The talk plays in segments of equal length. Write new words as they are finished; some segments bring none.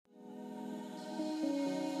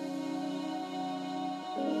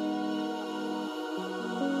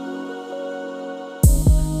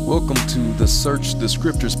Welcome to the Search the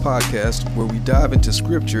Scriptures podcast, where we dive into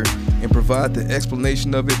Scripture and provide the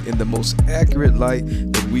explanation of it in the most accurate light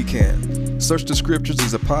that we can. Search the Scriptures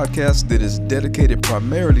is a podcast that is dedicated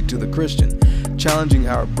primarily to the Christian, challenging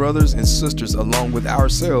our brothers and sisters along with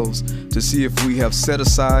ourselves to see if we have set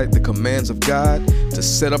aside the commands of God to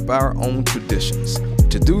set up our own traditions.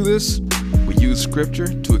 To do this, we use Scripture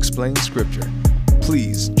to explain Scripture.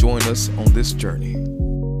 Please join us on this journey.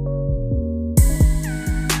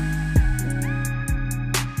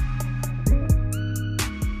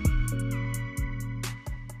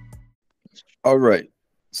 All right,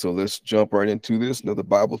 so let's jump right into this. Another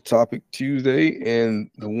Bible Topic Tuesday, and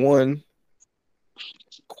the one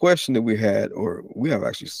question that we had, or we have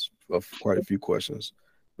actually quite a few questions.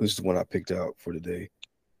 This is the one I picked out for today.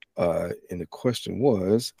 And the question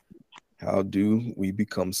was, how do we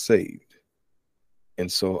become saved?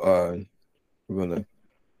 And so we're going to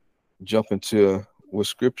jump into what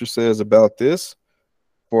Scripture says about this.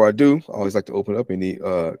 Before I do, I always like to open up any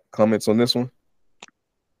comments on this one.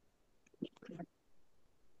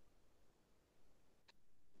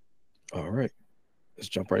 All right, let's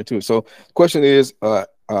jump right into it. So the question is,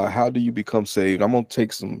 how do you become saved? I'm going to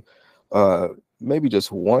take some, maybe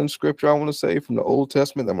just one scripture I want to say from the Old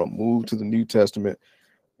Testament. I'm going to move to the New Testament,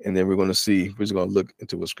 and then we're going to look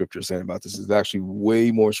into what Scripture is saying about this. There's actually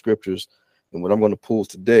way more scriptures than what I'm going to pull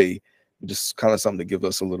today. Just kind of something to give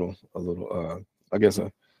us a little, I guess,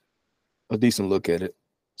 a decent look at it.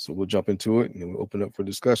 So we'll jump into it, and then we'll open up for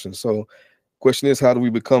discussion. So question is, how do we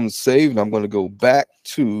become saved? And I'm going to go back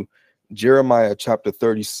to Jeremiah chapter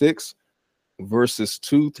 36, verses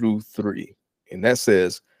 2-3. And that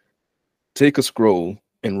says, take a scroll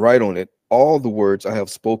and write on it all the words I have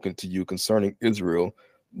spoken to you concerning Israel,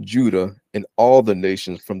 Judah, and all the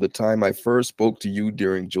nations from the time I first spoke to you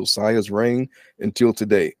during Josiah's reign until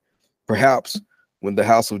today. Perhaps when the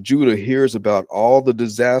house of Judah hears about all the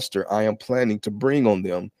disaster I am planning to bring on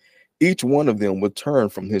them, each one of them will turn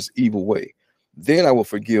from his evil way. Then I will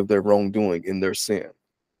forgive their wrongdoing and their sin.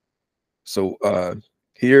 So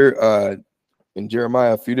here in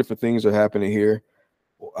Jeremiah, a few different things are happening here.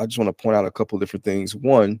 I just want to point out a couple of different things.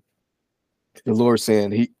 One, the Lord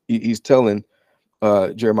saying he's telling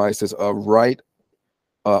Jeremiah, says, write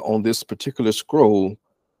on this particular scroll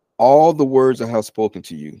all the words I have spoken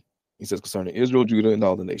to you. He says concerning Israel, Judah, and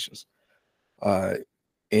all the nations. And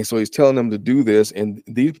so he's telling them to do this. And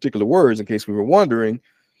these particular words, in case we were wondering,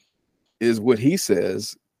 is what he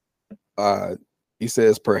says. He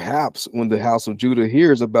says, perhaps when the house of Judah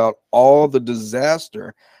hears about all the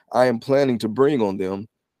disaster I am planning to bring on them,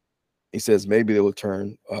 he says maybe they will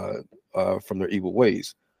turn from their evil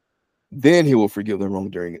ways. Then he will forgive their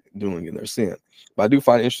wrongdoing in their sin. But I do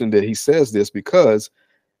find it interesting that he says this because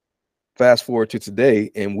fast forward to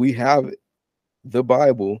today, and we have the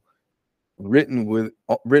Bible written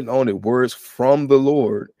on it, words from the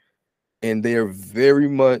Lord, and they are very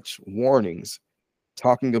much warnings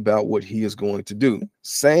talking about what he is going to do.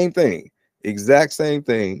 Same thing, exact same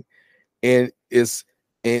thing. And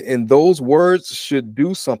those words should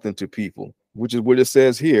do something to people, which is what it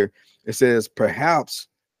says here. It says, perhaps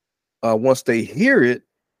once they hear it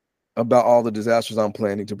about all the disasters I'm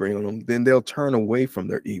planning to bring on them, then they'll turn away from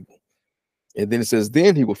their evil. And then it says,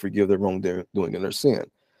 then he will forgive their wrongdoing and their sin.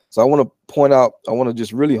 So I want to point out, I want to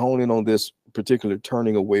just really hone in on this particular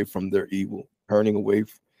turning away from their evil,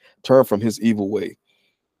 turn from his evil way.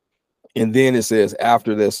 And then it says,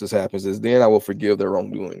 after this happens, is then I will forgive their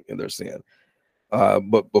wrongdoing and their sin.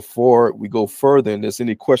 But before we go further in this,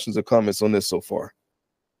 any questions or comments on this so far?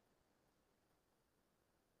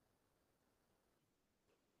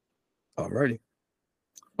 All righty.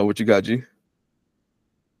 What you got, G?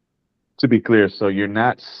 To be clear, so you're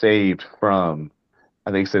not saved from,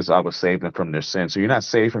 I think it says I will save them from their sin. So you're not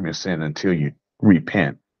saved from your sin until you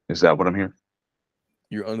repent. Is that what I'm hearing?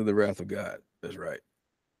 You're under the wrath of God. That's right.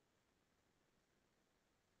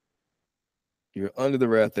 You're under the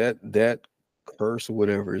wrath. That curse or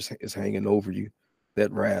whatever is hanging over you. That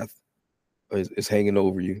wrath is hanging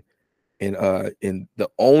over you. And the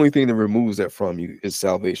only thing that removes that from you is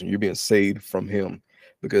salvation. You're being saved from him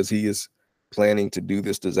because he is planning to do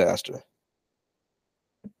this disaster.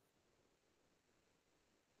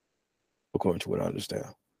 According to what I understand.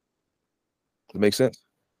 Does it make sense?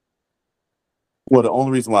 Well, the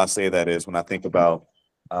only reason why I say that is when I think about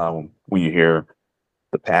when you hear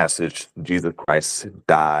the passage, Jesus Christ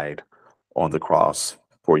died on the cross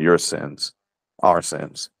for your sins, our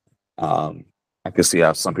sins. I can see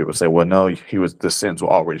how some people say, well, no, the sins were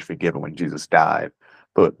already forgiven when Jesus died.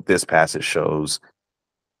 But this passage shows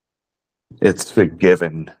it's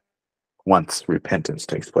forgiven once repentance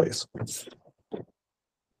takes place.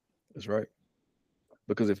 That's right.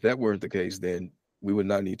 Because if that weren't the case, then we would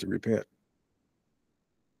not need to repent.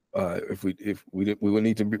 We would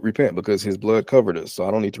need to repent because his blood covered us. So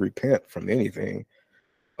I don't need to repent from anything.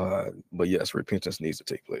 But yes, repentance needs to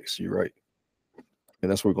take place. You're right. And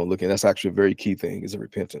that's what we're going to look at. That's actually a very key thing is a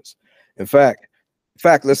repentance. In fact,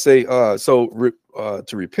 let's say to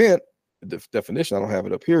repent, the definition, I don't have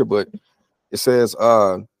it up here, but it says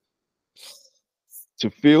to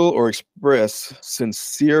feel or express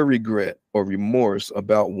sincere regret or remorse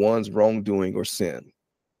about one's wrongdoing or sin,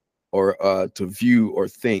 or to view or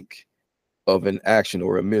think of an action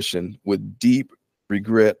or omission with deep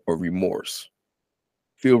regret or remorse.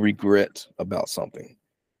 Feel regret about something.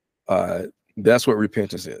 That's what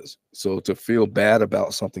repentance is. So to feel bad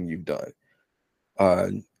about something you've done.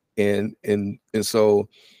 And so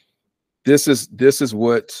this is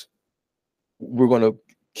what we're going to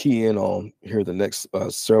key in on here the next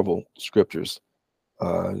several scriptures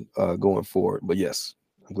going forward. But yes,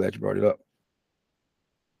 I'm glad you brought it up.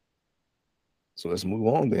 So let's move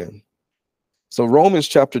on then. So Romans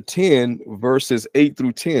chapter 10 verses 8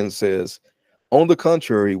 through 10 says, on the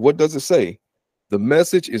contrary, what does it say? The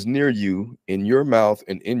message is near you, in your mouth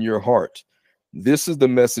and in your heart. This is the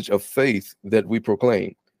message of faith that we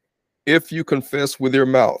proclaim. If you confess with your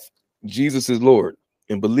mouth Jesus is Lord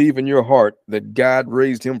and believe in your heart that God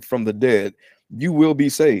raised him from the dead, you will be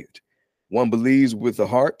saved. One believes with the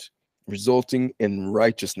heart, resulting in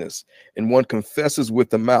righteousness, and one confesses with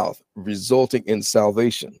the mouth, resulting in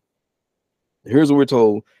salvation. Here's what we're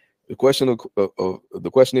told. The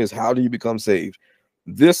question is, how do you become saved?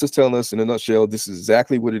 This is telling us in a nutshell, this is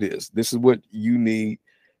exactly what it is. This is what you need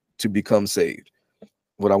to become saved.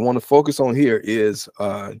 What I want to focus on here is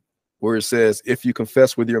where it says, if you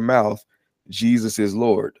confess with your mouth, Jesus is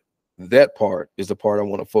Lord. That part is the part I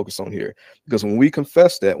want to focus on here. Because when we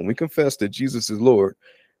confess that Jesus is Lord,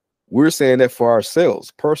 we're saying that for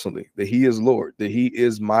ourselves personally, that he is Lord, that he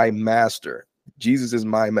is my master. Jesus is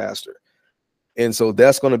my master. And so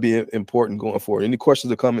that's going to be important going forward. Any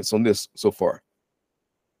questions or comments on this so far?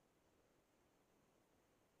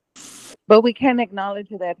 But we can acknowledge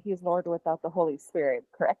that he's Lord without the Holy Spirit,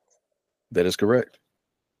 correct? That is correct.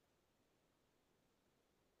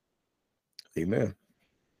 Amen.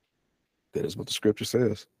 That is what the scripture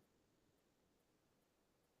says.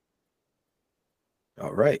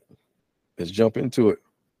 All right, let's jump into it.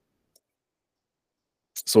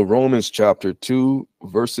 So Romans chapter 2,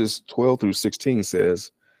 verses 12 through 16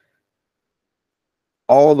 says,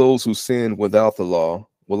 all those who sin without the law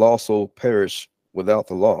will also perish without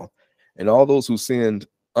the law. And all those who sinned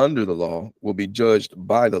under the law will be judged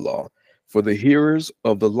by the law. For the hearers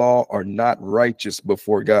of the law are not righteous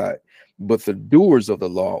before God, but the doers of the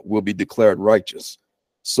law will be declared righteous.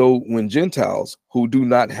 So when Gentiles who do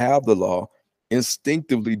not have the law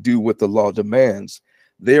instinctively do what the law demands,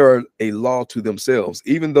 they are a law to themselves,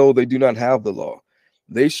 even though they do not have the law.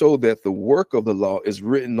 They show that the work of the law is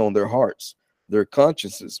written on their hearts. Their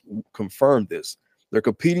consciences confirm this. Their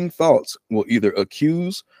competing thoughts will either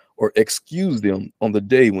accuse or excuse them on the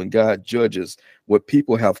day when God judges what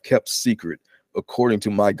people have kept secret according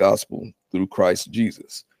to my gospel through Christ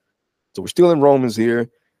Jesus. So we're still in Romans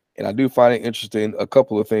here, and I do find it interesting a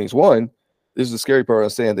couple of things. One, this is the scary part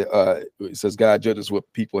of saying that it says God judges what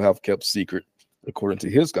people have kept secret according to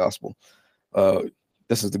his gospel.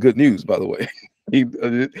 This is the good news, by the way.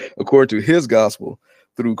 According to his gospel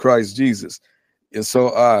through Christ Jesus. And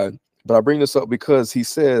so but I bring this up because he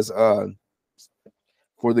says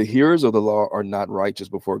for the hearers of the law are not righteous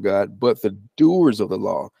before God, but the doers of the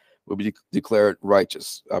law will be declared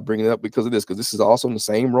righteous. I bring it up because of this, because this is also in the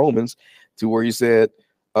same Romans to where he said,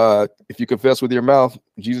 if you confess with your mouth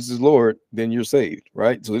Jesus is Lord, then you're saved,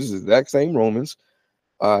 right? So this is the exact same Romans.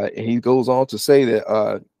 And he goes on to say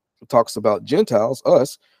that talks about Gentiles,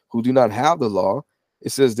 us who do not have the law.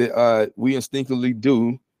 It says that we instinctively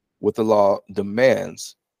do what the law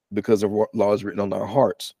demands because of what law is written on our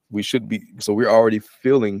hearts. We should be, so we're already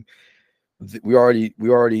feeling, we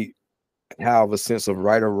already have a sense of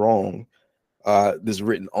right or wrong that's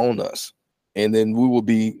written on us. And then we will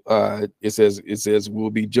be, it says we'll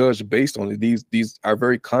be judged based on it. These our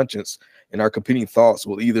very conscience and our competing thoughts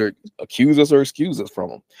will either accuse us or excuse us from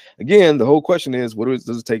them. Again, the whole question is, what does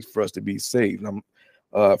it take for us to be saved? And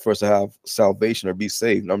for us to have salvation or be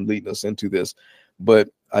saved? And I'm leading us into this, but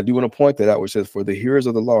I do want to point that out, where it says, for the hearers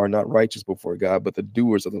of the law are not righteous before God, but the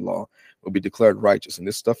doers of the law will be declared righteous. And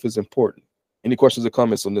this stuff is important. Any questions or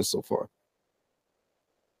comments on this so far?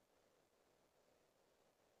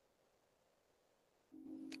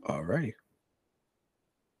 All right.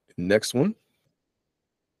 Next one.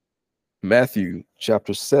 Matthew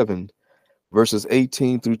chapter 7, verses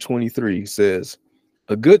 18 through 23 says,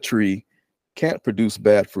 a good tree can't produce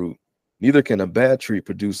bad fruit, neither can a bad tree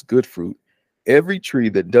produce good fruit. Every tree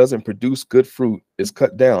that doesn't produce good fruit is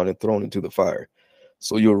cut down and thrown into the fire.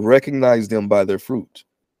 So you'll recognize them by their fruit.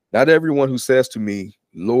 Not everyone who says to me,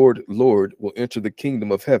 Lord, Lord, will enter the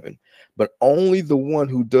kingdom of heaven, but only the one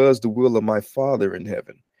who does the will of my Father in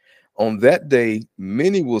heaven. On that day,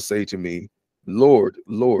 many will say to me, Lord,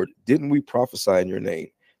 Lord, didn't we prophesy in your name,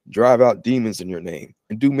 drive out demons in your name,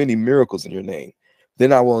 and do many miracles in your name?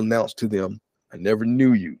 Then I will announce to them, I never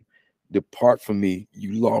knew you. Depart from me,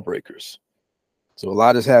 you lawbreakers. So a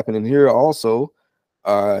lot is happening here also.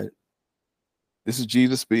 This is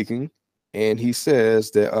Jesus speaking, and he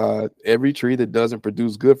says that every tree that doesn't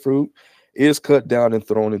produce good fruit is cut down and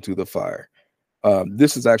thrown into the fire.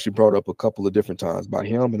 This is actually brought up a couple of different times by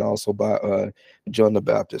him and also by John the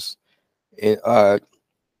Baptist. And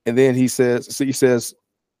then he says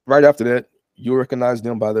right after that, you recognize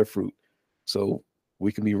them by their fruit. So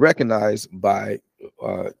we can be recognized by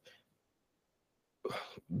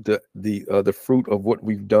the fruit of what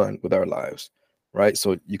we've done with our lives, right?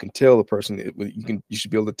 So you can tell the person, you should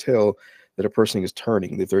be able to tell that a person is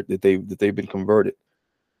turning, that they've been converted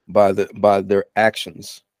by their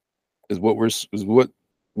actions, is what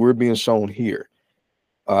we're being shown here.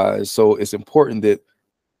 So it's important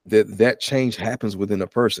that change happens within a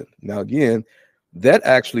person. Now again, that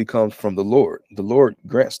actually comes from the Lord. The Lord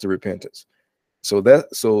grants the repentance. So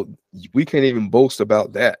we can't even boast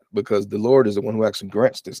about that, because the Lord is the one who actually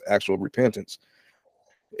grants this actual repentance.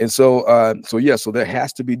 And so that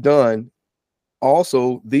has to be done.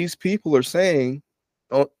 Also, these people are saying,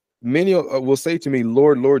 many will say to me,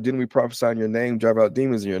 Lord, Lord, didn't we prophesy in your name, drive out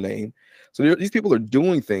demons in your name? So these people are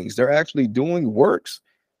doing things. They're actually doing works.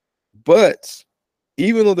 But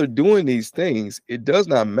even though they're doing these things, it does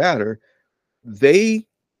not matter. They,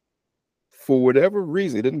 for whatever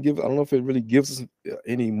reason, it didn't give, I don't know if it really gives us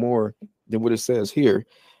any more than what it says here,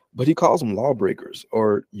 but he calls them lawbreakers,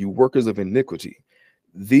 or you workers of iniquity.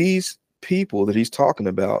 These people that he's talking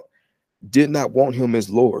about did not want him as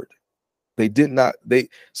Lord. They did not.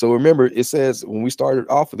 So remember, it says when we started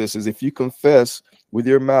off with this, is if you confess with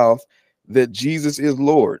your mouth that Jesus is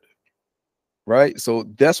Lord, right? So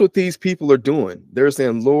that's what these people are doing. They're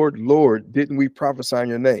saying, Lord, Lord, didn't we prophesy in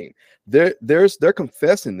your name? They're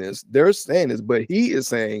confessing this. They're saying this, but he is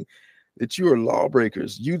saying that you are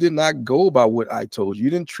lawbreakers. You did not go by what I told you. You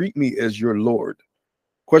didn't treat me as your Lord.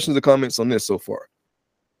 Questions or comments on this so far?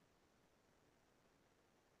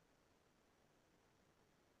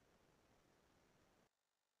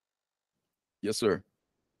 Yes, sir.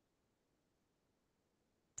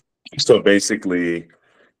 So basically,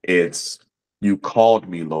 it's you called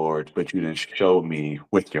me Lord, but you didn't show me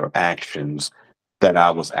with your actions that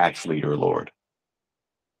I was actually your Lord.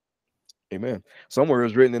 Amen. Somewhere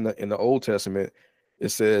it's written in the Old Testament, it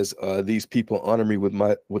says, these people honor me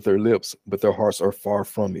with their lips, but their hearts are far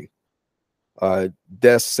from me.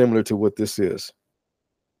 That's similar to what this is.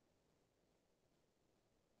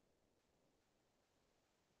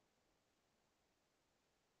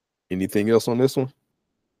 Anything else on this one?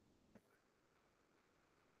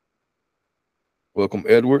 Welcome,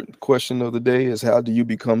 Edward. Question of the day is, how do you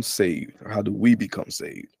become saved? Or how do we become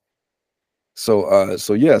saved?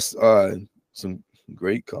 So yes, some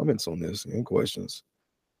great comments on this and questions.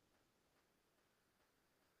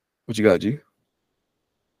 What you got, G?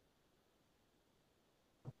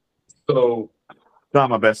 So trying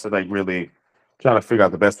my best to really trying to figure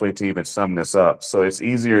out the best way to even sum this up. So it's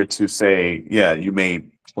easier to say, yeah, you may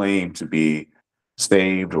claim to be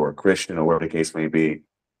saved or a Christian or whatever the case may be.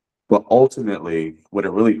 But ultimately, what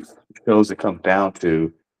it really shows it comes down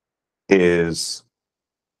to is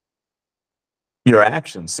your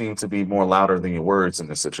actions seem to be more louder than your words in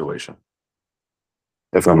this situation,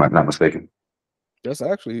 if I'm not mistaken. That's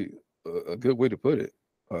actually a good way to put it.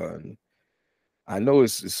 I know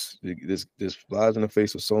this flies in the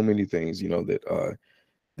face of so many things, that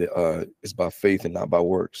it's by faith and not by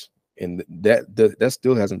works, and that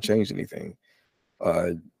still hasn't changed anything.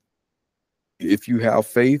 If you have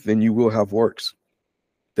faith, then you will have works.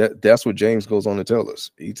 That's what James goes on to tell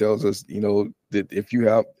us. He tells us, that if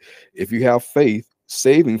you have faith,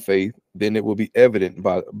 saving faith, then it will be evident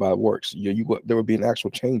by works. There will be an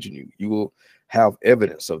actual change in you. You will have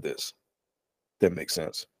evidence of this. That makes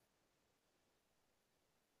sense.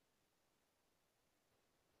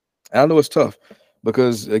 I know it's tough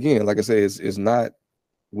because, again, like I say, it's not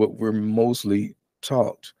what we're mostly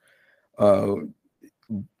taught.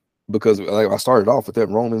 Because like I started off with that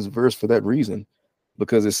Romans verse for that reason,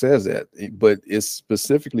 because it says that, but it's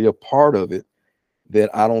specifically a part of it that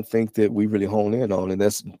I don't think that we really hone in on, and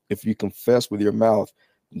that's if you confess with your mouth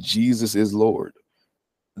Jesus is Lord.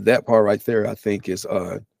 That part right there, I think is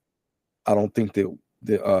I don't think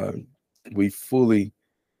that we fully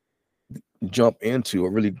jump into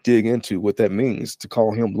or really dig into what that means to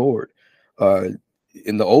call him Lord. Uh,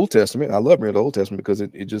 in the Old Testament, I love reading the Old Testament because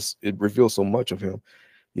it reveals so much of him.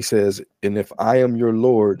 He says, and if I am your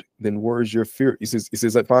Lord, then where's your fear? He says,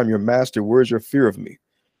 if I'm your master, where's your fear of me?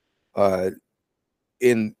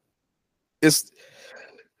 And it's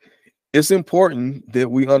it's important that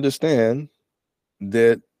we understand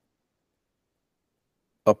that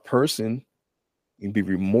a person can be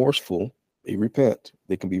remorseful, they repent,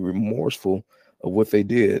 they can be remorseful of what they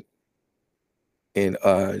did, and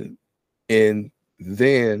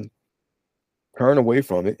then turn away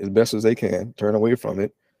from it as best as they can, turn away from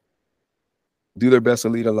it, do their best to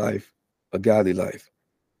lead a life, a godly life.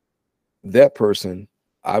 That person,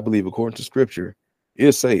 I believe, according to scripture,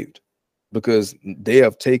 is saved because they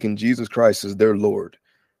have taken Jesus Christ as their Lord.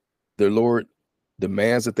 Their Lord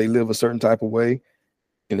demands that they live a certain type of way,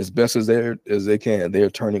 and as best as they can, they are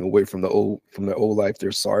turning away from their old life.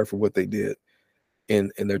 They're sorry for what they did,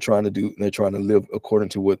 and they're trying to live according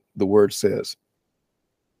to what the word says.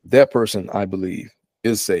 That person, I believe,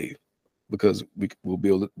 is saved because we will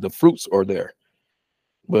build the fruits are there.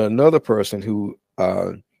 But another person who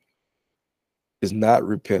is not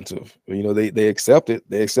repentive, they accept it.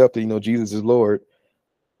 They accept that Jesus is Lord,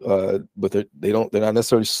 but they're not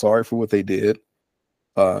necessarily sorry for what they did.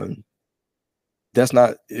 Um, that's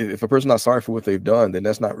not if a person's not sorry for what they've done, then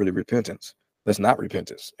that's not really repentance. That's not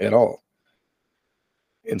repentance at all.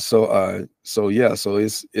 And so yeah, so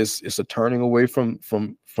it's a turning away from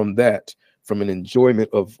that, from an enjoyment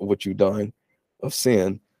of what you've done, of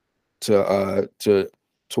sin, to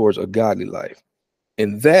towards a godly life.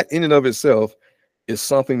 And that in and of itself is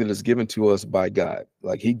something that is given to us by God.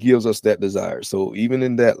 Like he gives us that desire. So even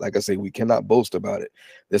in that, like I say, we cannot boast about it.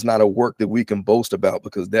 There's not a work that we can boast about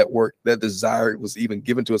because that work, that desire was even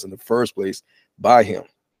given to us in the first place by him.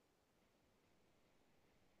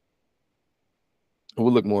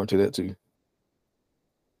 We'll look more into that too.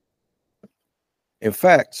 In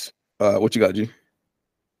fact, what you got, G?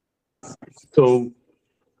 So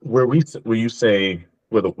where you say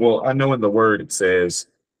well, I know in the word it says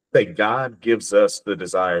that God gives us the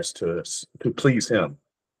desires to please him.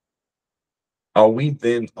 Are we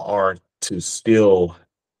then are to still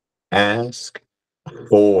ask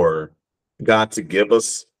for God to give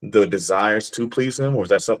us the desires to please him, or is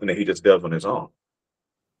that something that he just does on his own?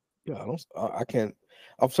 Yeah, I can't,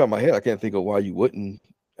 off the top of my head, I can't think of why you wouldn't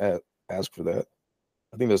ask for that.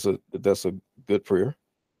 I think that's a good prayer.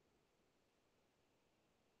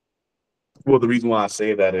 Well, the reason why I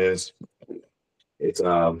say that is it's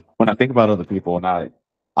when I think about other people, and I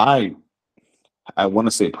I want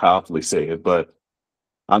to say proudly say it, but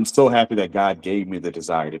I'm so happy that God gave me the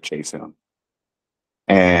desire to chase him.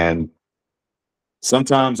 And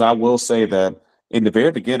sometimes I will say that in the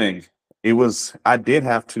very beginning, I did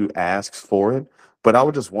have to ask for it, but I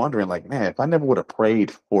was just wondering, like, man, if I never would have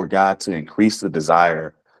prayed for God to increase the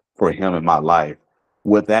desire for him in my life,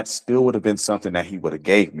 would that still would have been something that he would have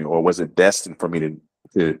gave me, or was it destined for me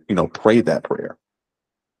to pray that prayer?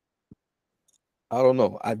 I don't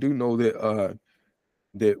know. I do know that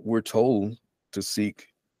we're told to seek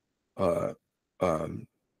uh um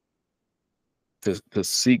to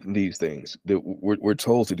seek these things. That we're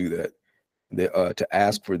told to do that. That to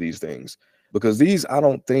ask for these things. Because these I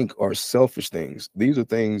don't think are selfish things. These are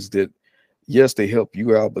things that yes, they help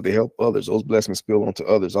you out, but they help others. Those blessings spill onto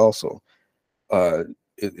others also. Uh,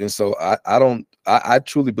 and so I don't I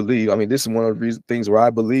truly believe. I mean, this is one of the things where I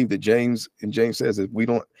believe that James says that we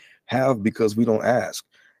don't have because we don't ask.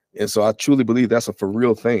 And so I truly believe that's a for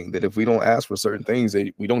real thing. That if we don't ask for certain things,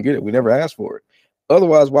 we don't get it. We never ask for it.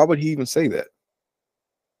 Otherwise, why would he even say that?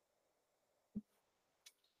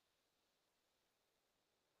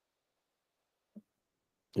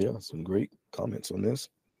 Yeah, some great comments on this.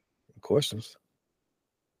 Questions.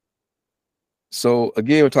 So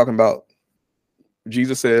again, we're talking about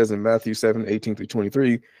Jesus says in Matthew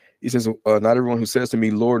 7:18-23, he says, not everyone who says to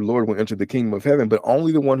me, Lord, Lord, will enter the kingdom of heaven, but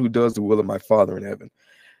only the one who does the will of my Father in heaven.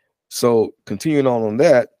 So continuing on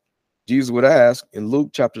that, Jesus would ask in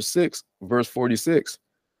Luke chapter 6, verse 46,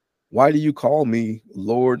 why do you call me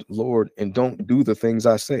Lord, Lord, and don't do the things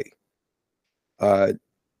I say? Uh,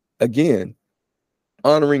 again,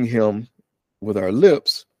 honoring him with our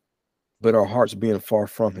lips, but our hearts being far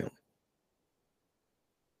from him.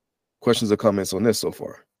 Questions or comments on this so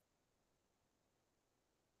far?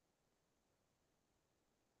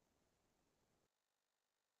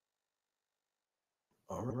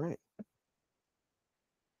 All right.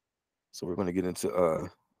 So we're going to get into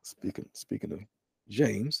speaking of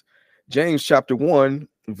James. James chapter 1,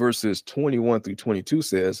 verses 21 through 22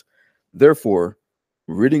 says, therefore,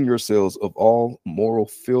 ridding yourselves of all moral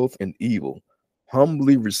filth and evil,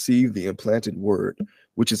 humbly receive the implanted word,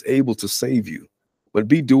 which is able to save you. But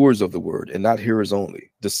be doers of the word and not hearers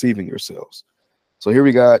only, deceiving yourselves. So here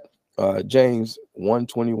we got James 1,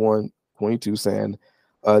 21, 22 saying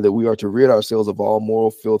that we are to rid ourselves of all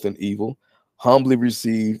moral filth and evil, humbly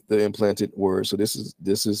receive the implanted word. So this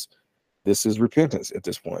is repentance at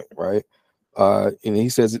this point, right? And he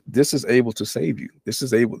says this is able to save you. This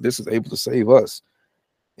is able to save us.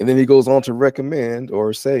 And then he goes on to recommend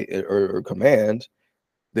or say or command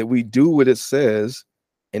that we do what it says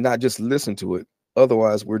and not just listen to it.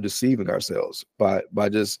 Otherwise, we're deceiving ourselves by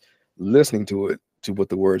just listening to it, to what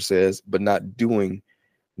the word says, but not doing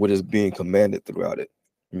what is being commanded throughout it.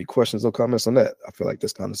 Any questions or comments on that? I feel like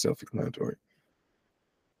that's kind of self-explanatory.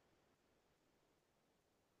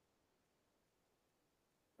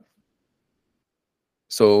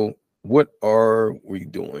 So what are we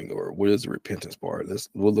doing, or what is the repentance part?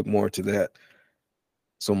 We'll look more into that.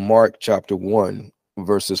 So Mark chapter 1,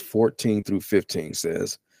 verses 14 through 15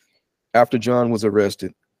 says, after John was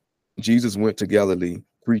arrested, Jesus went to Galilee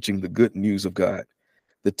preaching the good news of God.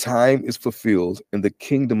 The time is fulfilled and the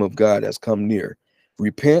kingdom of God has come near.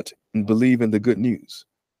 Repent and believe in the good news.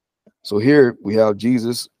 So here we have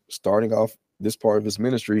Jesus starting off this part of his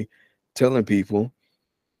ministry, telling people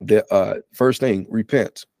that first thing,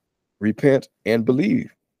 repent and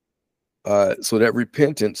believe. So that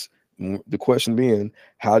repentance, the question being,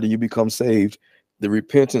 how do you become saved? The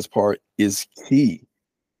repentance part is key.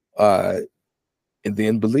 And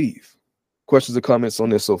then believe. Questions or comments on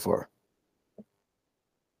this so far?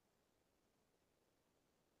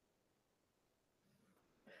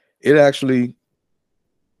 It actually,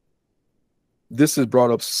 this is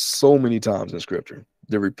brought up so many times in scripture,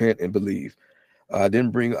 to repent and believe. I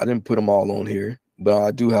didn't put them all on here, but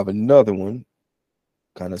I do have another one,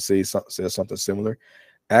 kind of says something similar.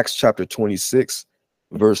 Acts chapter 26,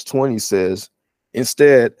 verse 20 says,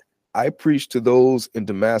 instead, I preached to those in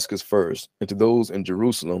Damascus first, and to those in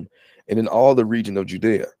Jerusalem, and in all the region of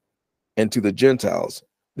Judea, and to the Gentiles,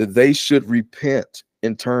 that they should repent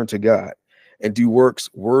and turn to God, and do works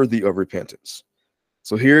worthy of repentance.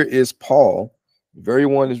 So here is Paul, the very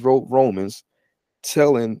one who wrote Romans,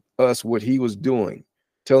 telling us what he was doing,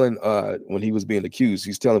 telling when he was being accused,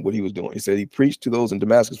 he's telling what he was doing. He said he preached to those in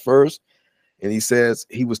Damascus first, and he says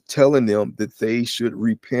he was telling them that they should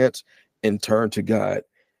repent and turn to God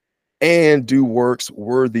and do works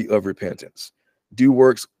worthy of repentance. Do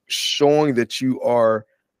works showing that you are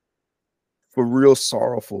for real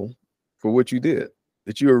sorrowful for what you did,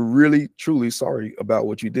 that you are really truly sorry about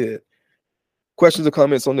what you did. Questions or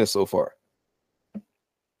comments on this so far?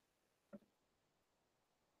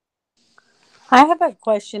 I have a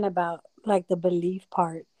question about like the belief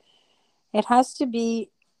part. It has to be,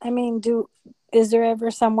 I mean, is there ever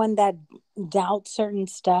someone that doubts certain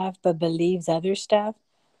stuff but believes other stuff?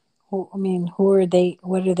 Who are they?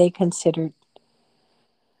 What are they considered?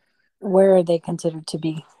 Where are they considered to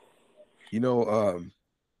be? I'm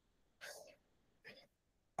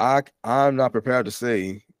not prepared to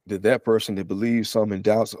say that person that believes some and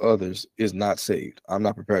doubts others is not saved. I'm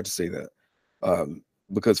not prepared to say that,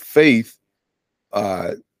 because faith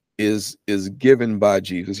is given by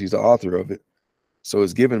Jesus. He's the author of it, so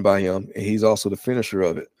it's given by him, and he's also the finisher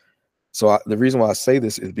of it. So the reason why I say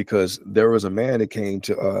this is because there was a man that came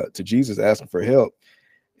to Jesus asking for help,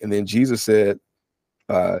 and then Jesus said,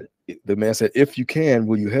 the man said, "If you can,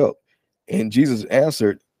 will you help?" And Jesus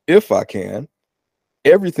answered, "If I can,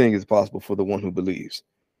 everything is possible for the one who believes."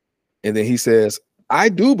 And then he says, "I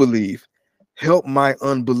do believe, help my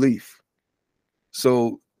unbelief."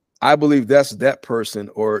 So I believe that's that person,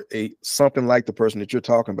 or something like the person that you're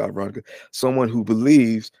talking about, Veronica, someone who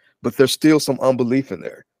believes, but there's still some unbelief in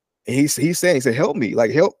there. And he's saying, he said, help me,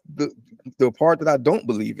 like help the part that I don't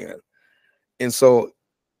believe in. And so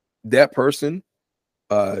that person,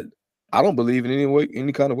 I don't believe in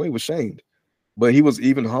any kind of way, was shamed. But he was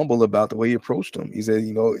even humble about the way he approached him. He said,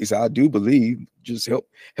 I do believe, just help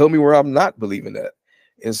me where I'm not believing that.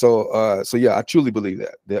 And so yeah, I truly believe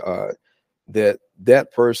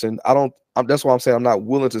that person, that's why I'm saying I'm not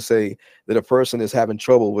willing to say that a person is having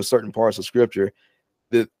trouble with certain parts of scripture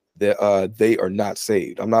that they are not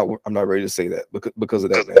saved. I'm not ready to say that because of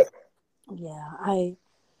that, man. Yeah,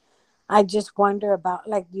 I just wonder about,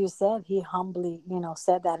 like you said, he humbly,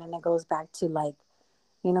 said that, and it goes back to like,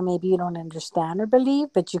 maybe you don't understand or believe,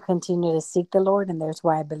 but you continue to seek the Lord, and there's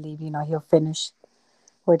why I believe, he'll finish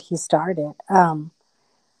what he started.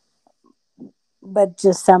 but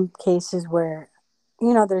just some cases where,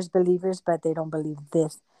 there's believers, but they don't believe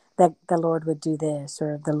this, that the Lord would do this,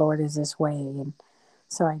 or the Lord is this way. And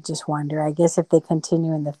so I just wonder, I guess if they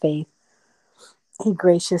continue in the faith, he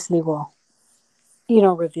graciously will,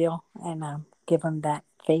 reveal and give them that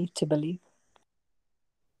faith to believe.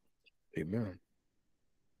 Amen.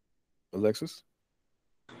 Alexis?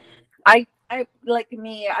 I like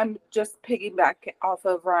me, I'm just piggyback off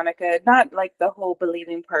of Veronica, not like the whole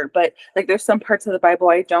believing part, but like there's some parts of the Bible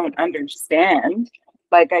I don't understand.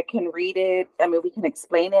 Like I can read it, I mean, we can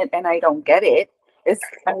explain it, and I don't get it.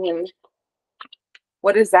 I mean,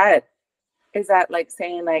 what is that? Is that like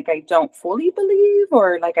saying like I don't fully believe,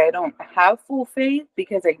 or like I don't have full faith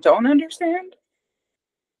because I don't understand?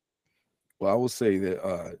 Well, I will say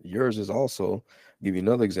that yours is also, give you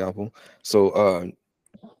another example. So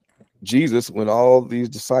Jesus, when all these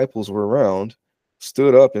disciples were around,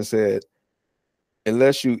 stood up and said,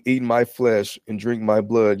 unless you eat my flesh and drink my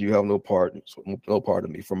blood, you have no part of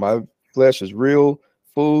me. For my flesh is real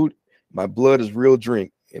food, my blood is real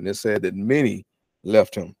drink. And it said that many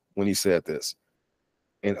left him when he said this.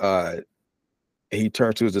 And he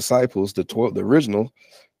turned to his disciples, the 12, the original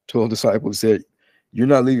 12 disciples, said, you're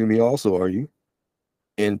not leaving me also, are you?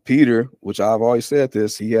 And Peter, which I've always said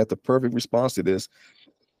this, he had the perfect response to this.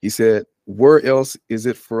 He said, where else is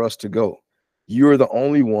it for us to go? You're the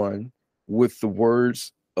only one with the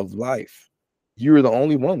words of life. You're the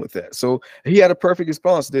only one with that. So he had a perfect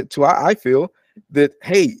response I feel that,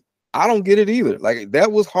 hey, I don't get it either. Like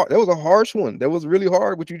that was hard. That was a harsh one. That was really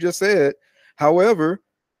hard what you just said. However,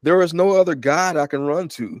 there is no other God I can run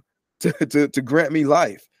to grant me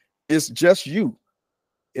life. It's just you.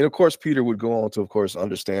 And of course, Peter would go on to, of course,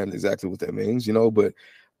 understand exactly what that means,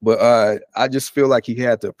 but I just feel like he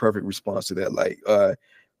had the perfect response to that. Like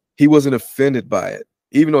he wasn't offended by it,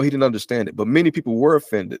 even though he didn't understand it. But many people were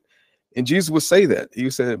offended. And Jesus would say that. He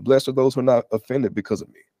said, blessed are those who are not offended because of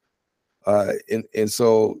me. And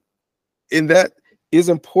so in that is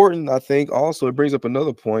important, I think. Also, it brings up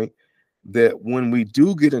another point that when we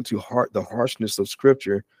do get into the harshness of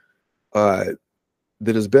scripture, that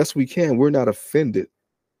as best we can, we're not offended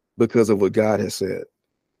because of what God has said.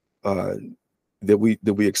 That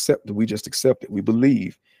we accept, that we just accept it. We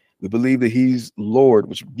believe that he's Lord,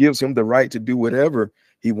 which gives him the right to do whatever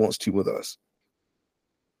he wants to with us.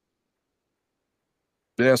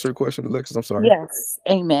 Did I answer your question, Alexis? I'm sorry. Yes.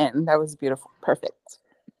 Amen. That was beautiful. Perfect.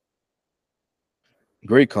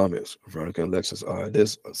 Great comments, Veronica and Alexis.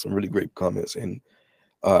 There's some really great comments. And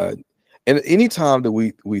any time that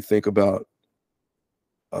we think about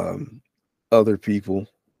other people,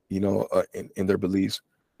 in their beliefs,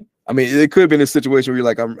 I mean, it could have been a situation where you're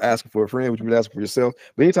like, I'm asking for a friend, which you're asking for yourself.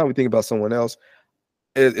 But anytime we think about someone else,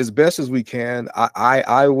 as best as we can,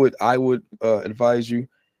 I would advise you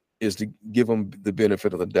is to give them the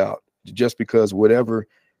benefit of the doubt, just because whatever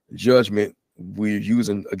judgment we're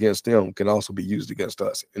using against them can also be used against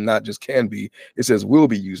us, and not just can be. It says will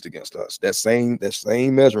be used against us. That same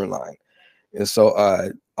measuring line. And so I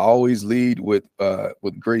always lead with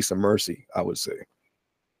grace and mercy, I would say.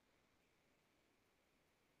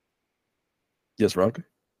 Yes, Ronka?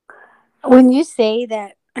 When you say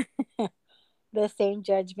that the same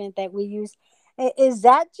judgment that we use, is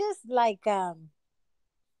that just like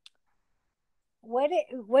what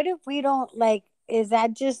if we don't like, is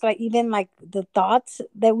that just like even like the thoughts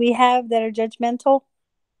that we have that are judgmental?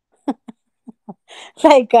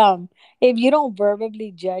 Like if you don't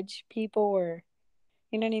verbally judge people, or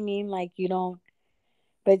you know what I mean, like you don't,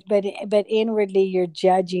 but inwardly you're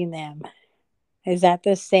judging them. Is that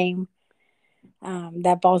the same,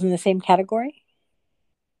 that falls in the same category?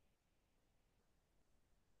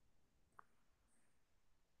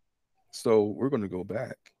 So we're going to go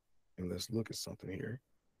back and let's look at something here.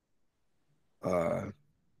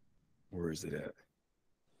 Where is it at?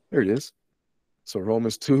 There it is. So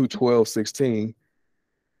Romans 2:12-16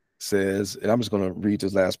 says, and I'm just going to read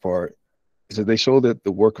this last part. It says, they show that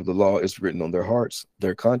the work of the law is written on their hearts.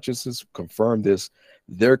 Their consciences confirm this.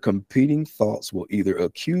 Their competing thoughts will either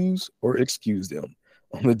accuse or excuse them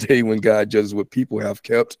on the day when God judges what people have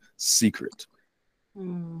kept secret.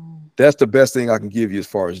 That's the best thing I can give you as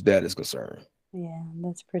far as that is concerned. Yeah,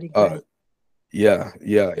 that's pretty good. Yeah.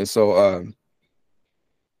 And so,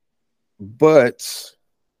 but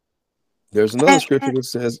there's another scripture that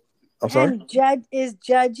says, I'm sorry? And is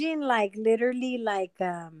judging like literally like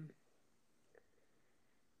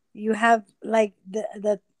you have like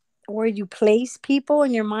the where you place people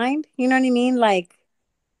in your mind, you know what I mean? Like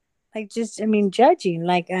just, I mean, judging,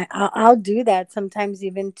 like I'll do that sometimes,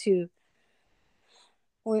 even to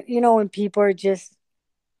when, when people are just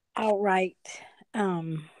outright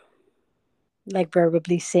um like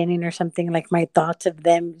verbally sinning or something, like my thoughts of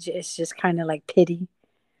them, it's just kind of like pity.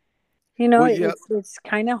 You know, Well, yeah, it's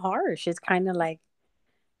kind of harsh. It's kind of like,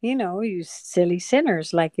 you know, you silly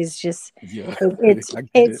sinners. Like it's just yeah, it's I get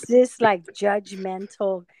it. it's just like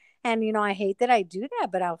judgmental. And you know, I hate that I do that,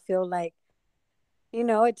 but I'll feel like, you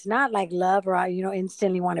know, it's not like love or I, you know,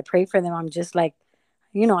 instantly want to pray for them. I'm just like,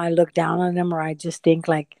 you know, I look down on them or I just think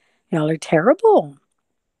like y'all are terrible.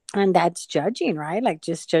 And that's judging, right? Like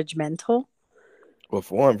just judgmental. Well,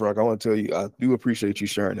 for one, Brock, I want to tell you, I do appreciate you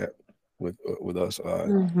sharing that with us,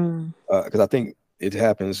 Mm-hmm. because I think it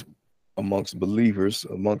happens amongst believers,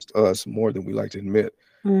 amongst us, more than we like to admit.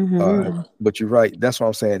 Mm-hmm. But you're right. That's what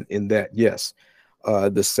I'm saying. In that, yes,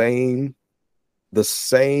 the same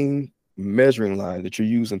measuring line that you're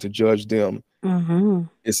using to judge them, Mm-hmm.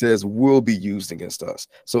 it says will be used against us.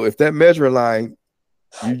 So if that measuring line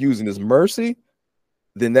you're using is mercy,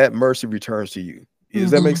 then that mercy returns to you.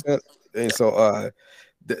 Does that make Mm-hmm. sense? And so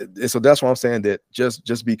so that's why I'm saying that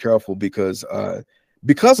just be careful because of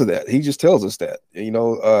that. He just tells us that,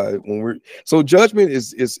 when we're so judgment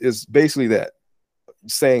is basically that,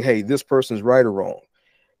 saying, hey, this person's right or wrong.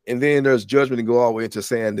 And then there's judgment to go all the way into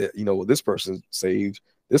saying that, this person's saved,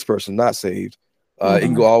 this person not saved. It can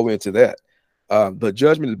Mm-hmm. go all the way into that. But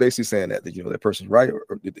judgment is basically saying that that person's right,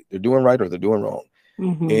 or they're doing right, or they're doing wrong.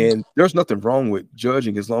 Mm-hmm. And there's nothing wrong with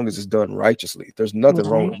judging as long as it's done righteously. There's nothing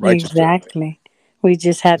wrong Right. with righteous judgment. Exactly. We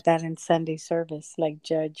just had that in Sunday service, like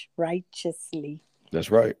judge righteously. That's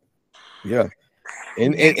right. Yeah.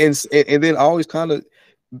 And Yeah. and and, and then I always kind of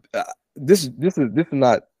uh, this is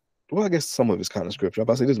not, well, I guess some of it's kind of scripture. I'm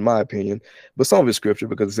about to say this is my opinion, but some of it's scripture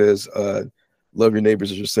because it says love your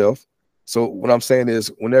neighbors as yourself. So what I'm saying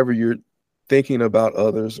is, whenever you're thinking about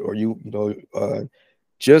others, or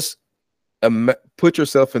just put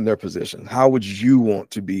yourself in their position. How would you want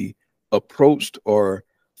to be approached or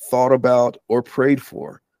thought about or prayed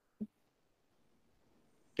for?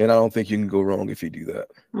 And I don't think you can go wrong if you do that.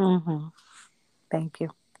 Mm-hmm. Thank you.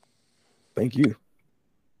 Thank you.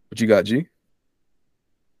 What you got, G?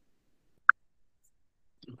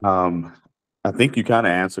 I think you kind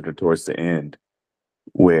of answered it towards the end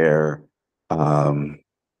where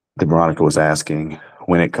the Veronica was asking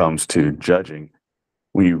when it comes to judging.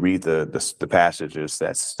 When you read the passages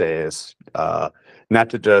that says not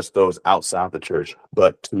to judge those outside the church,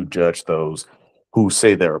 but to judge those who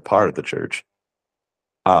say they're a part of the church.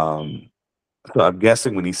 So I'm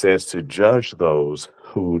guessing when he says to judge those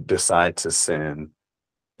who decide to sin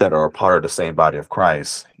that are a part of the same body of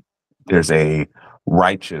Christ, there's a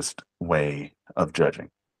righteous way of judging.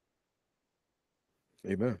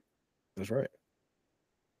 Amen. That's right.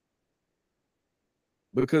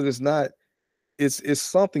 Because it's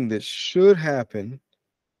something that should happen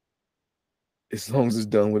as long as it's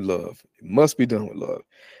done with love. It must be done with love.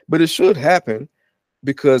 But it should happen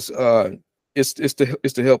because it's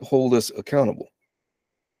to help hold us accountable.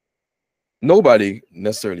 Nobody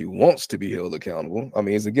necessarily wants to be held accountable. I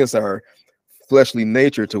mean, it's against our fleshly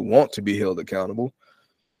nature to want to be held accountable.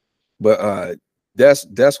 But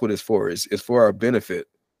that's what it's for. It's for our benefit.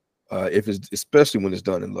 If it's, especially when it's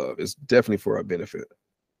done in love, it's definitely for our benefit.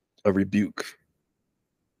 A rebuke.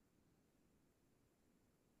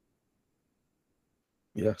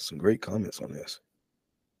 Yeah, some great comments on this.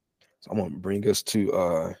 So I'm gonna bring us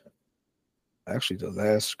to actually the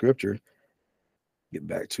last scripture. Get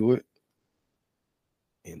back to it.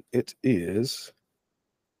 And it is,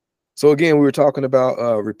 so again, we were talking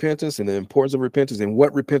about repentance and the importance of repentance and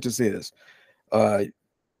what repentance is. Uh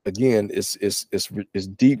Again, it's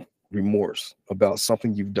deep remorse about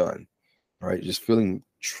something you've done, right? Just feeling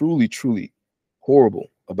truly horrible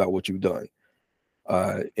about what you've done.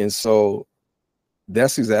 And so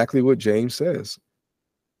that's exactly what James says.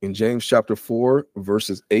 In James chapter 4,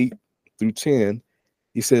 verses 8 through 10,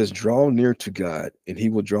 he says, draw near to God, and he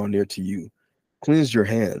will draw near to you. Cleanse your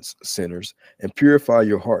hands, sinners, and purify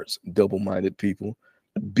your hearts, double-minded people.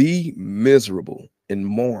 Be miserable and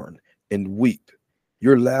mourn and weep.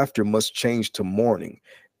 Your laughter must change to mourning,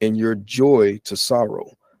 and your joy to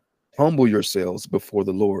sorrow. Humble yourselves before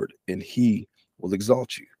the Lord, and he will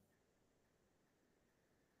exalt you.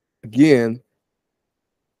 Again,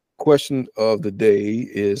 question of the day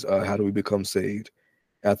is, how do we become saved?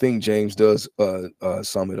 I think James does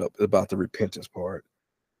sum it up about the repentance part.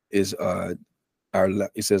 Is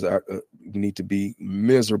it says we need to be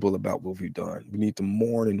miserable about what we've done. We need to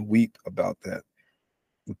mourn and weep about that.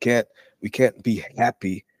 We can't be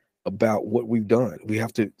happy about what we've done. We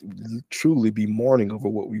have to truly be mourning over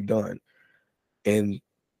what we've done, and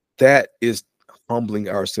that is humbling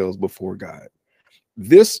ourselves before God.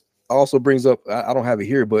 This also brings up, I don't have it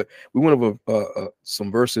here, but we went over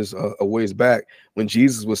some verses a ways back when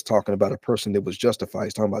Jesus was talking about a person that was justified.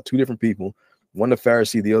 He's talking about two different people, one the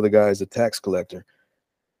Pharisee, the other guy is a tax collector,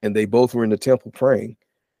 and they both were in the temple praying.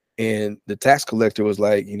 And the tax collector was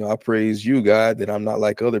like, you know, I praise you, God, that I'm not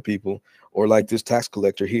like other people, or like this tax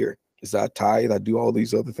collector here. Is I tithe, I do all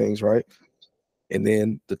these other things, right? And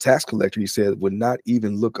then the tax collector, he said, would not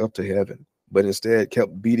even look up to heaven, but instead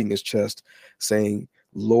kept beating his chest, saying,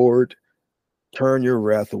 Lord, turn your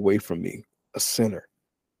wrath away from me, a sinner.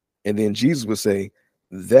 And then Jesus would say,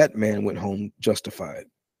 that man went home justified.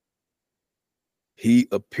 He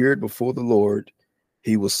appeared before the Lord.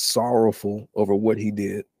 He was sorrowful over what he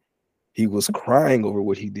did. He was crying over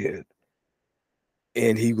what he did.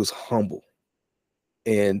 And he was humble.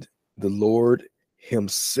 And the Lord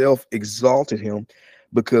himself exalted him,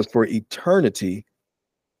 because for eternity,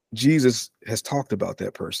 Jesus has talked about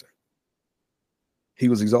that person. He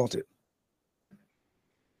was exalted.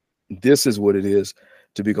 This is what it is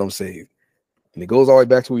to become saved. And it goes all the way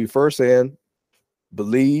back to what you first said.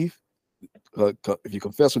 Believe, if you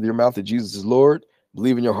confess with your mouth that Jesus is Lord,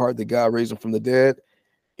 believe in your heart that God raised him from the dead,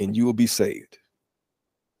 and you will be saved.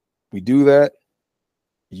 We do that,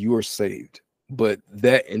 you are saved. But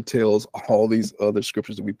that entails all these other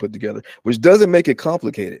scriptures that we put together, which doesn't make it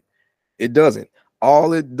complicated. It doesn't.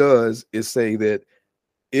 All it does is say that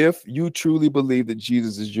if you truly believe that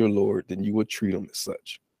Jesus is your Lord, then you would treat him as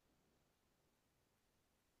such.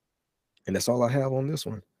 And that's all I have on this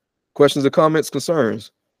one. Questions or comments,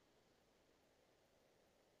 concerns?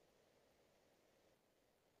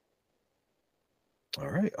 All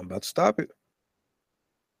right, I'm about to stop it.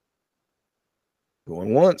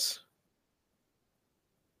 Going once.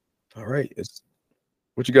 All right,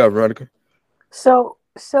 what you got, Veronica? So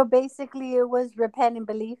basically it was repent and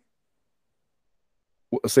believe.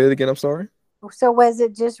 Say it again, I'm sorry. So was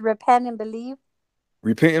it just repent and believe?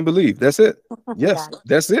 Repent and believe. That's it. Yes, Got it.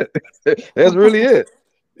 that's it. That's really it.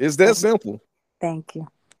 It's that simple. Thank you.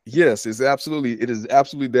 Yes, it is absolutely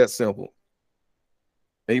that simple.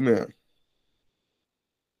 Amen.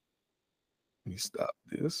 Let me stop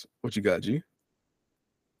this. What you got, G?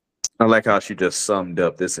 I like how she just summed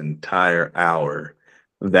up this entire hour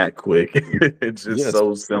that quick. It's just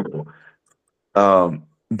so simple.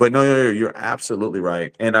 But no, you're absolutely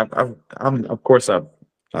right. And I'm of course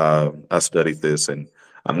I studied this, and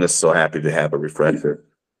I'm just so happy to have a refresher,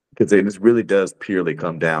 because it just really does purely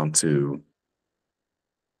come down to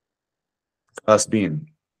us being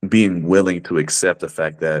willing to accept the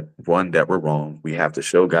fact that, one, that we're wrong. We have to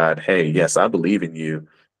show God, hey, yes, I believe in you,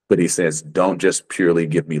 but he says, don't just purely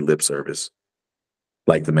give me lip service.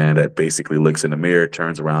 Like the man that basically looks in the mirror,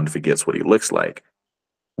 turns around, and forgets what he looks like.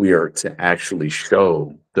 We are to actually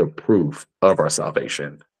show the proof of our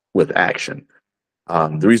salvation with action.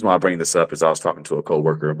 The reason why I bring this up is I was talking to a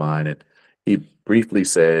coworker of mine, and he briefly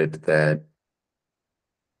said that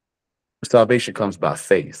salvation comes by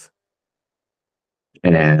faith.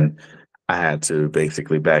 And I had to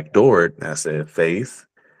basically backdoor it. And I said, faith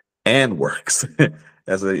and works.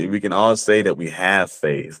 We can all say that we have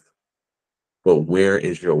faith, but where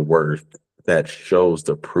is your worth that shows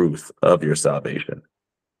the proof of your salvation?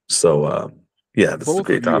 So, yeah, this is a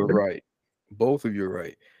great topic. Right. Both of you are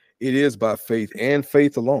right. It is by faith and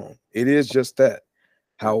faith alone. It is just that.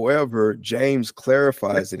 However, James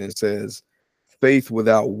clarifies it and says, faith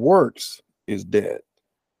without works is dead.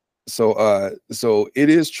 So it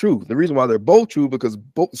is true. The reason why they're both true, because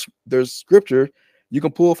both there's scripture you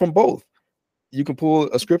can pull from both. You can pull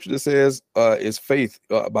a scripture that says is faith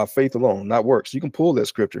by faith alone, not works. You can pull that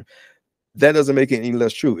scripture. That doesn't make it any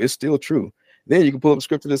less true. It's still true. Then you can pull up a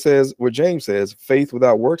scripture that says, where James says, faith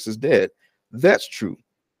without works is dead. That's true.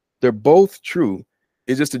 They're both true.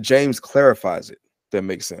 It's just that James clarifies it. That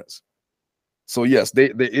makes sense. So yes,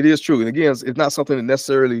 it is true. And again, it's not something that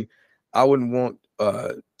necessarily I wouldn't want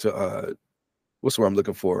to what's the word I'm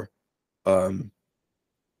looking for?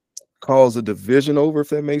 Cause a division over, if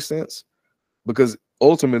that makes sense. Because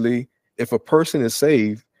ultimately, if a person is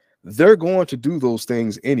saved, they're going to do those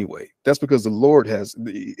things anyway. That's because the Lord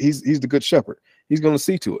he's the good shepherd. He's going to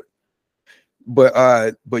see to it.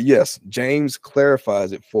 But yes, James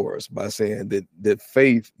clarifies it for us by saying that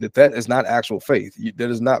faith, that is not actual faith.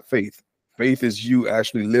 That is not faith. Faith is you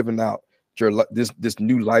actually living out this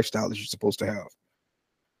new lifestyle that you're supposed to have.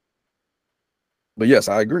 But yes,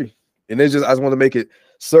 I agree. And I just want to make it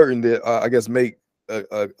certain that I guess make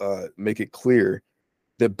it clear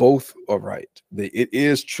that both are right. That it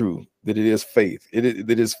is true that it is faith.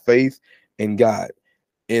 It is faith in God.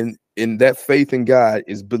 And that faith in God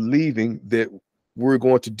is believing that we're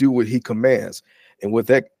going to do what he commands. And what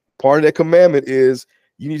that part of that commandment is,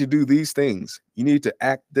 you need to do these things. You need to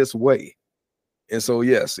act this way. And so,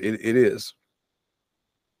 yes, it is.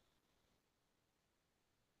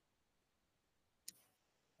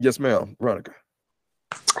 Yes, ma'am, Veronica.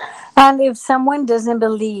 And if someone doesn't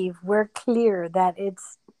believe, we're clear that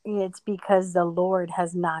it's because the Lord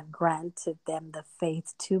has not granted them the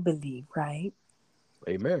faith to believe, right?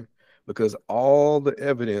 Amen. Because all the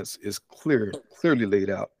evidence is clearly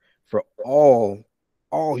laid out for all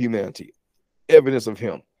humanity. Evidence of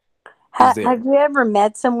him is there. Have you ever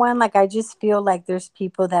met someone, like, I just feel like there's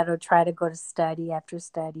people that will try to go to study after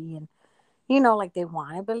study and, like they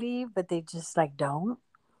want to believe, but they just like don't.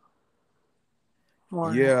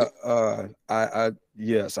 Or, Yeah,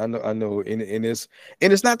 yes, I know, and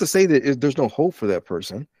it's not to say that there's no hope for that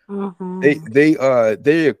person. They are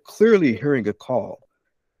clearly hearing a call.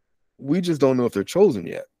 We just don't know if they're chosen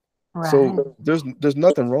yet. right. So there's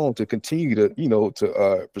nothing wrong to continue to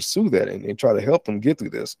to pursue that and try to help them get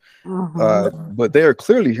through this. But they are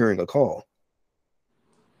clearly hearing a call.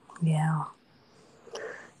 Yeah,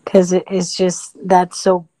 because it's just, that's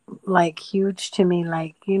so like huge to me.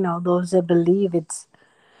 Like, those that believe, it's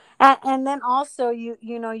and then also you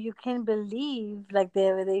can believe, like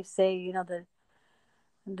they say,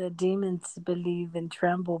 the demons believe and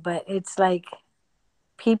tremble, but it's like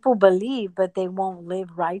people believe, but they won't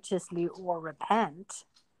live righteously or repent.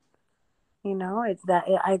 It's that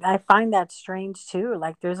I find that strange too.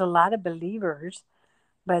 Like, there's a lot of believers,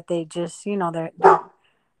 but they just, they don't,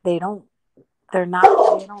 they don't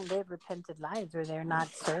live repented lives, or they're not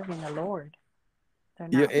serving the Lord. They're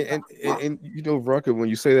Yeah, not. and Veronica, when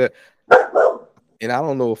you say that, and I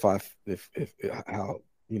don't know if how,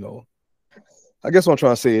 I guess what I'm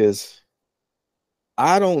trying to say is,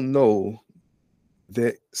 I don't know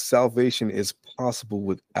that salvation is possible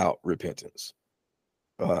without repentance.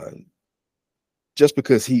 Just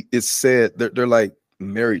because it's said they're like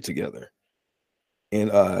married together. And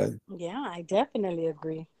Yeah, I definitely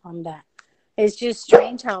agree on that. It's just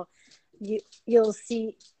strange how you'll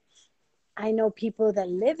see. I know people that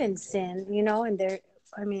live in sin, and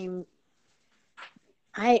I mean,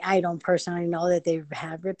 I don't personally know that they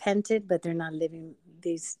have repented, but they're not living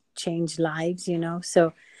these changed lives,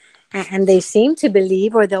 So, and they seem to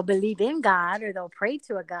believe, or they'll believe in God, or they'll pray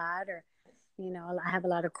to a God, or, I have a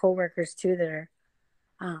lot of coworkers too that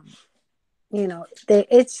are,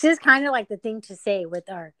 it's just kind of like the thing to say with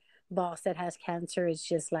our boss that has cancer. It's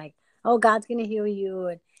just like, oh, God's going to heal you.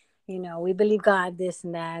 And, we believe God, this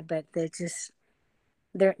and that, but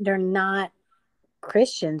they're not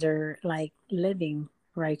Christians, or like living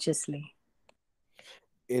righteously.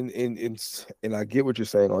 And I get what you're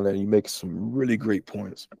saying on that. You make some really great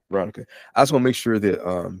points, Veronica. I just want to make sure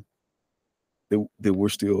that that we're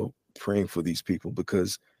still praying for these people,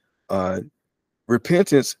 because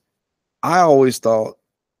repentance, I always thought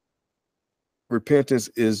repentance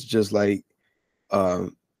is just like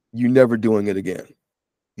you never doing it again.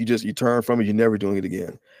 You turn from it, you're never doing it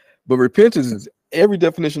again. But repentance is, every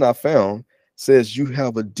definition I found says you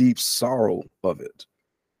have a deep sorrow of it.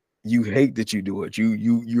 You hate that you do it.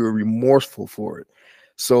 You're remorseful for it.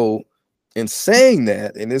 So in saying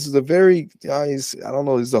that, and this is a very, I don't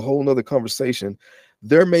know, it's a whole nother conversation.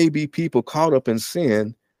 There may be people caught up in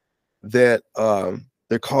sin that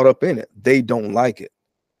they're caught up in it. They don't like it.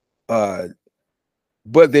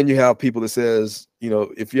 But then you have people that says,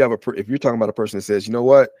 if you're talking about a person that says, you know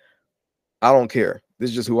what, I don't care. This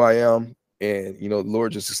is just who I am. And, the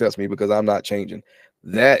Lord just accepts me because I'm not changing.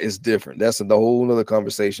 That is different. That's the whole nother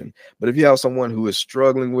conversation. But if you have someone who is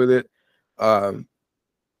struggling with it, I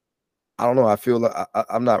don't know. I feel like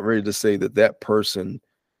I'm not ready to say that person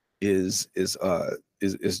is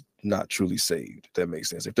not truly saved. If that makes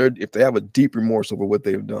sense. If they have a deep remorse over what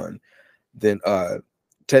they've done, then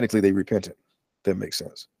technically they repented. That makes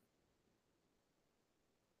sense.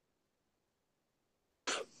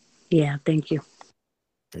 Yeah, thank you.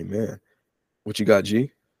 Amen. What you got,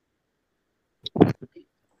 G?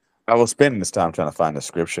 I was spending this time trying to find a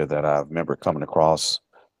scripture that I remember coming across,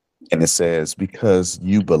 and it says, because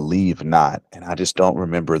you believe not. And I just don't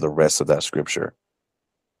remember the rest of that scripture.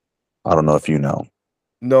 I don't know if you know.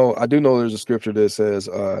 No, I do know there's a scripture that says,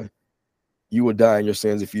 you will die in your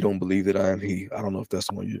sins if you don't believe that I am he. I don't know if that's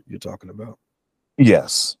the one you're talking about.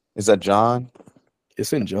 Yes. Is that John?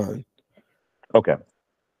 It's in John. Okay.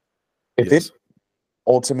 If Yes. it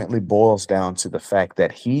ultimately boils down to the fact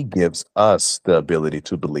that he gives us the ability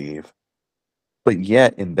to believe, but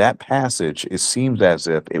yet in that passage, it seems as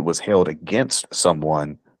if it was held against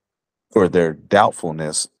someone for their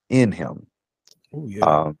doubtfulness in him. Oh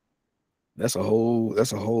yeah. That's a whole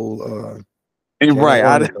right. right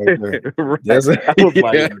I was like,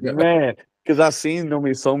 yeah. man, because I've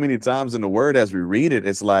seen so many times in the word as we read it,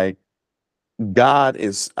 it's like God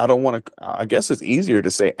is, I don't want to, I guess it's easier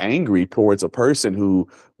to say angry towards a person who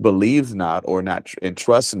believes not or not and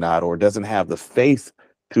trusts not or doesn't have the faith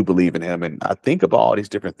to believe in him. And I think about all these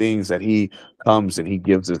different things that he comes and he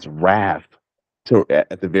gives his wrath to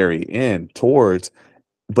at the very end towards,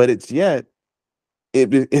 but it's yet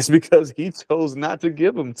it's because he chose not to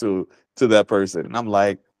give them to that person. And I'm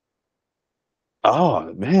like,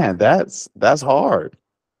 oh man, that's hard.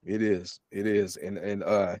 It is,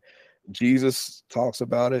 and Jesus talks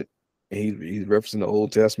about it. He's referencing the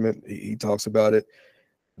Old Testament. He talks about it.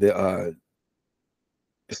 The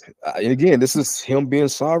and again, this is him being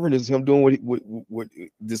sovereign. This is him doing what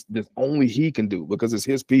this only he can do because it's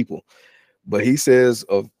his people. But he says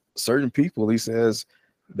of certain people, he says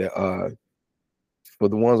that for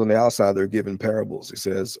the ones on the outside, they're given parables. He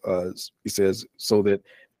says so that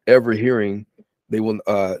ever hearing, they will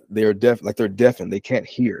they're deaf, like they're deafened. They can't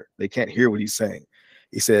hear what he's saying.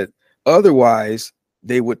 He said, otherwise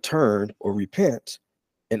they would turn or repent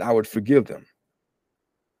and I would forgive them.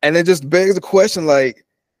 And it just begs the question, like,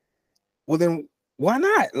 well, then why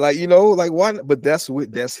not? Like, like why not? But that's what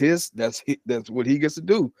he gets to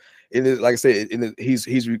do. And it, like I said,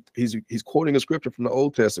 he's quoting a scripture from the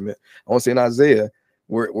Old Testament. I want to say in Isaiah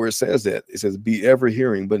where it says that. It says, be ever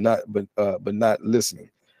hearing, but not listening.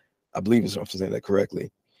 I believe I'm saying that correctly.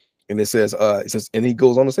 And it says, and he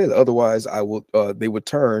goes on to say that otherwise they would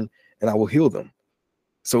turn and I will heal them.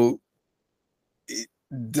 So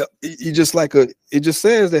it just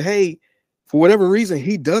says that, hey, for whatever reason,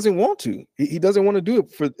 he doesn't want to. He doesn't want to do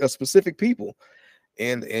it for a specific people.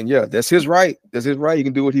 And yeah, that's his right. That's his right. He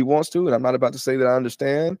can do what he wants to. And I'm not about to say that I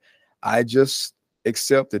understand. I just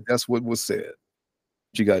accept that that's what was said.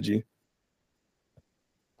 What you got, G?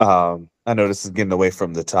 I know this is getting away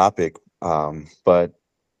from the topic, but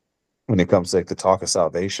when it comes to like, the talk of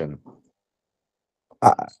salvation,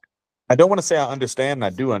 I don't want to say I understand. I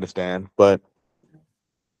do understand, but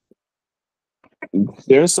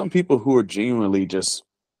there are some people who are genuinely just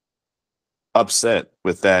upset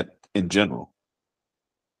with that in general.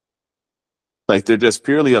 Like they're just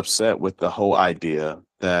purely upset with the whole idea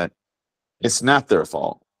that it's not their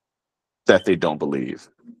fault that they don't believe.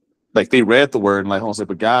 Like they read the word and like,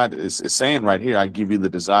 but God is saying right here, I give you the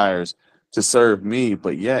desires to serve me,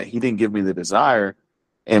 but yet he didn't give me the desire.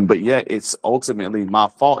 But yet it's ultimately my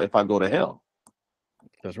fault if I go to hell.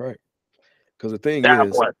 That's right. Because the thing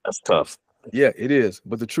is, that's tough. Yeah, it is.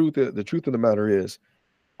 But the truth of the matter is,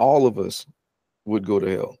 all of us would go to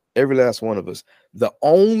hell. Every last one of us. The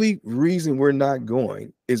only reason we're not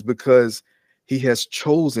going is because he has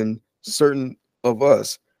chosen certain of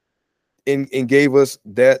us and gave us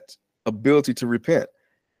that ability to repent.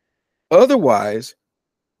 Otherwise,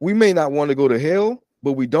 we may not want to go to hell,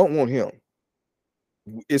 but we don't want him.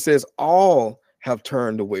 It says all have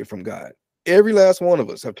turned away from God. Every last one of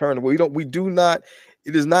us have turned away.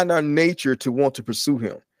 It is not in our nature to want to pursue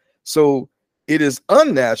him. So it is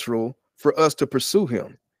unnatural for us to pursue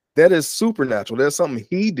him. That is supernatural. That's something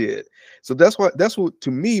he did. So that's what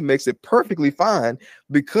to me makes it perfectly fine,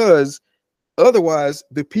 because otherwise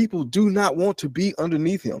the people do not want to be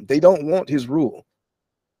underneath him. They don't want his rule.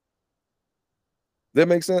 That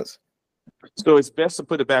makes sense? So it's best to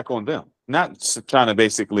put it back on them, not trying to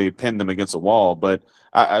basically pin them against a wall. But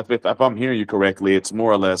if I'm hearing you correctly, it's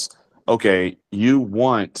more or less, okay, you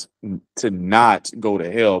want to not go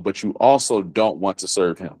to hell, but you also don't want to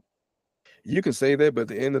serve him. You can say that, but at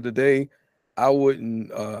the end of the day, I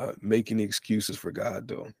wouldn't make any excuses for God,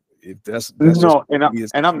 though. If that's no,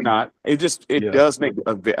 and I'm not. It does make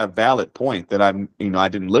a valid point that I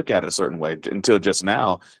didn't look at it a certain way until just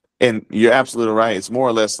now. And you're absolutely right. It's more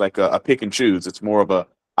or less like a pick and choose. It's more of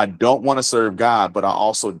I don't want to serve God, but I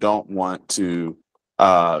also don't want to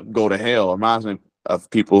go to hell. It reminds me of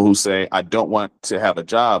people who say, I don't want to have a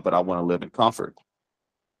job, but I want to live in comfort.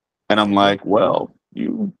 And I'm like, well,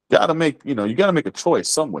 you gotta make a choice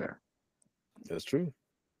somewhere. That's true.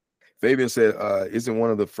 Fabian said, isn't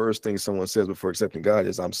one of the first things someone says before accepting God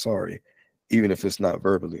is, I'm sorry, even if it's not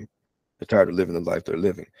verbally. They're tired of living the life they're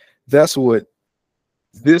living.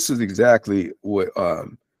 This is exactly what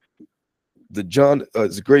John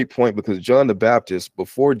is a great point, because John the Baptist,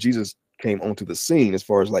 before Jesus came onto the scene, as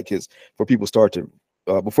far as like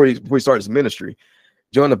before he started his ministry,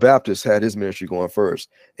 John the Baptist had his ministry going first,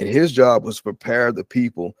 and his job was to prepare the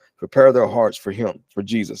people, prepare their hearts for him, for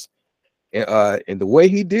Jesus. And the way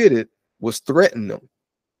he did it was threaten them.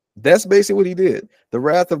 That's basically what he did. The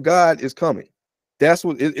wrath of God is coming. That's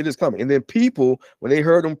what it is coming. And then people, when they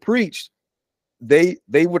heard him preach, they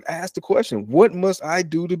would ask the question, what must I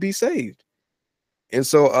do to be saved? And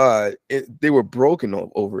so they were broken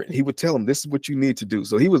over it. He would tell them, this is what you need to do.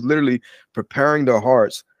 So he was literally preparing their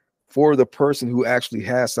hearts for the person who actually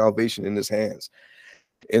has salvation in his hands.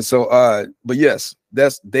 And so but yes,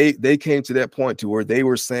 they came to that point to where they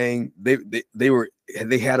were saying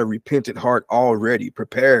they had a repentant heart already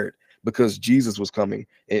prepared because Jesus was coming,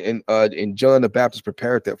 and John the Baptist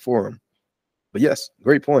prepared that for him. But yes,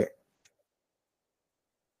 great point.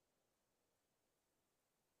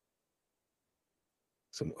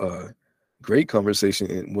 Some great conversation,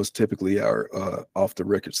 and was typically our off the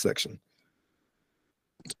record section.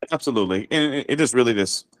 Absolutely. And it just really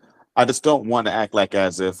I just don't want to act like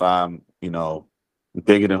as if I'm,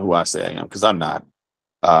 bigger than who I say I am, because I'm not.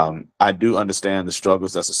 I do understand the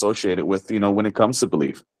struggles that's associated with, when it comes to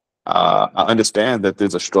belief. I understand that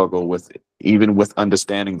there's a struggle with even with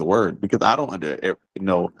understanding the word, because I don't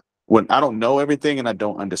when I don't know everything and I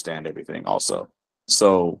don't understand everything also.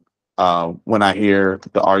 So when I hear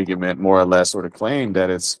the argument more or less or the claim that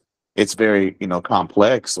it's very,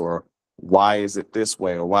 complex, or why is it this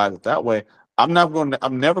way or why is it that way, I'm never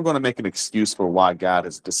going to make an excuse for why God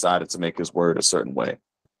has decided to make his word a certain way.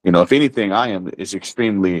 If anything, I am is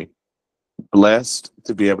extremely blessed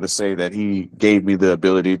to be able to say that he gave me the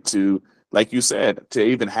ability to, like you said, to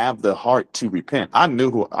even have the heart to repent. I know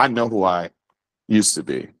who I used to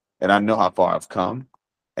be, and I know how far I've come,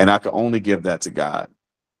 and I can only give that to God.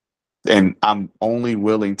 And I'm only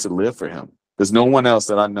willing to live for him. There's no one else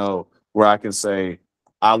that I know where I can say,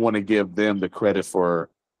 I want to give them the credit for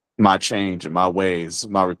my change and my ways.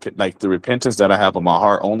 Like the repentance that I have in my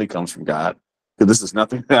heart only comes from God, because this is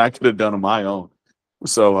nothing that I could have done on my own.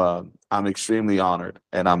 So I'm extremely honored,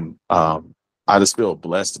 and I just feel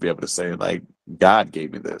blessed to be able to say, like, God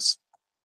gave me this.